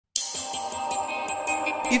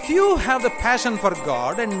If you have the passion for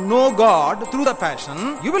God and know God through the passion,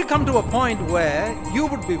 you will come to a point where you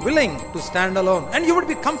would be willing to stand alone and you would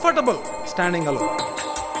be comfortable standing alone.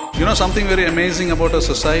 You know something very amazing about our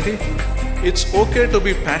society? It's okay to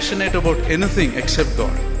be passionate about anything except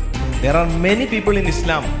God. There are many people in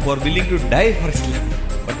Islam who are willing to die for Islam.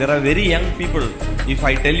 But there are very young people, if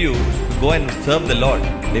I tell you to go and serve the Lord,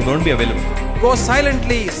 they won't be available. Go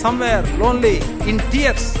silently somewhere lonely in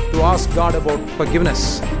tears to ask God about forgiveness.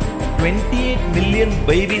 28 million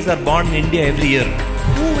babies are born in India every year.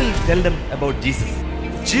 Who will tell them about Jesus?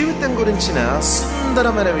 జీవితం గురించిన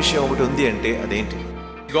సుందరమైన విషయం ఒకటి ఉంది అంటే అదేంటి?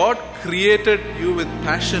 God created you with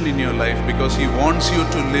passion in your life because He wants you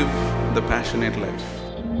to live the passionate life.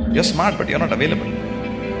 You're smart, but you're not available.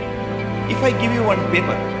 If I give you one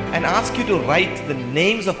paper and ask you to write the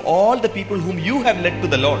names of all the people whom you have led to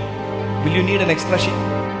the Lord, will you need an extra sheet?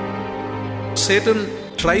 Satan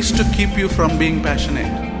tries to keep you from being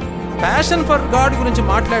passionate. Passion for God గురించి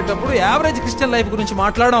మాట్లాడేటప్పుడు average Christian life గురించి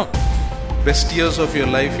మాట్లాడడం. Best years of your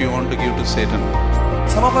life you want to give to Satan.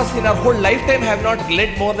 Some of us in our whole lifetime have not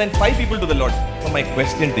led more than 5 people to the Lord. So my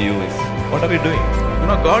question to you is, what are we doing? You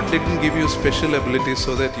know, God didn't give you special abilities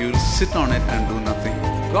so that you sit on it and do nothing.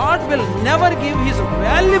 God will never give His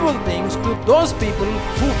valuable things to those people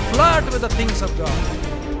who flirt with the things of God.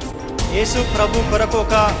 యేసు ప్రభు కొరకు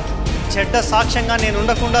ఒక చెడ్డ సాక్ష్యంగా నేను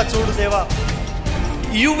ఉండకుండా చూడు దేవా.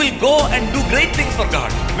 You will go and do great things for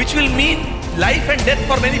God, which will mean life and death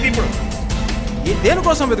for many people.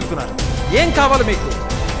 దేనికోసం వెతుకుతున్నారు? ఏం కావాలి మీకు?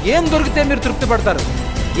 ఏం దొరికితే మీరు తృప్తి పడతారు?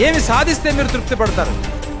 ఏమి సాధిస్తే మీరు తృప్తి పడతారు?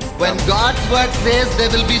 When God's word says they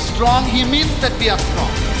will be strong, He means that we are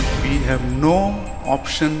strong. We have no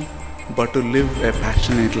option but to live a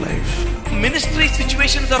passionate life. Ministry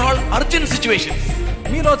situations are all urgent situations.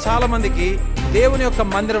 మీలో చాలా మందికి దేవుని యొక్క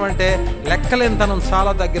మందిరం అంటే లెక్కలేనితనం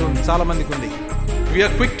చాలా దగ్గర ఉంది, చాలా మందికి ఉంది. We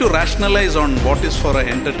are quick to rationalize on what is for our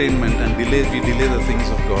entertainment and we delay the things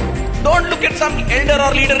of God. Don't look at some elder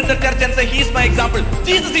or leader in the church and say, he is my example.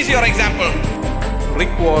 Jesus is your example.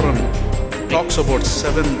 Rick Warren talks about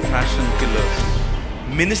 7 passion killers.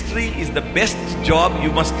 Ministry is the best job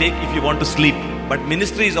you must take if you want to sleep. But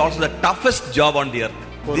ministry is also the toughest job on the earth.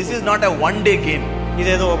 This is not a one-day game.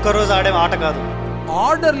 ఇదేదో ఒక్కరోజు ఆడే ఆట కాదు.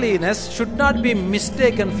 Orderliness should not be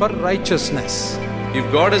mistaken for righteousness. If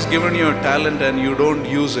God has given you a talent and you don't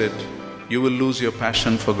use it, you will lose your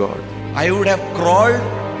passion for God. I would have crawled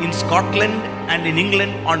in Scotland and in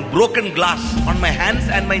England on broken glass on my hands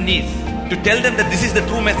and my knees to tell them that this is the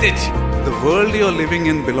true message. The world you're living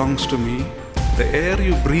in belongs to me. The air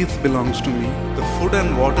you breathe belongs to me. The food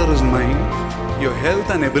and water is mine. Your health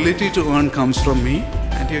and ability to earn comes from me.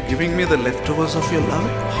 And you're giving me the leftovers of your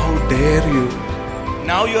love? How dare you?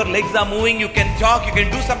 Now your legs are moving, you can talk, you can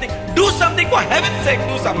do something. Do something, for heaven's sake,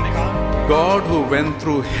 do something. God who went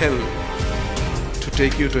through hell to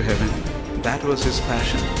take you to heaven, that was His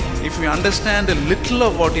passion. If we understand a little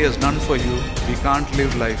of what He has done for you, we can't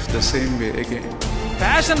live life the same way again.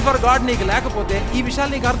 Passion for God నీకు లేకపోతే ఈ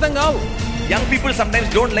విషయాలు నీకు అర్థం కావు. Young people sometimes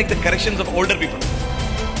don't like the corrections of older people.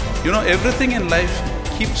 You know, everything in life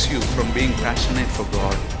keeps you from being passionate for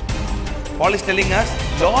God. Paul is telling us,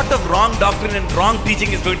 lot of wrong doctrine and wrong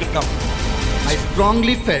teaching is going to come. I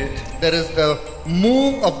strongly felt there is the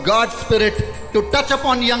move of God's Spirit to touch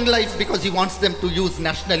upon young lives because He wants them to use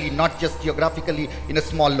nationally, not just geographically in a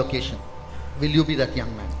small location. Will you be that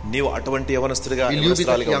young man? నీవు అటువంటి యవనస్తుడిగా Will you be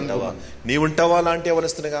that young ఉంటావా? woman? నీవు ఉంటావా అలాంటి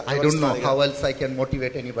యవనస్తుడిగా? I don't know how else I can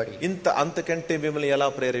motivate anybody. అంతకంటే మిమ్మల్ని ఎలా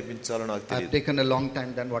ప్రేరేపించాలో నాకు I've తెలియదు. taken a long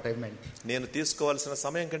time than what I meant. నేను తీసుకోవాల్సిన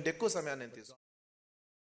సమయం కంటే ఎక్కువ సమయాన్ని నేను తీసుకున్నాను.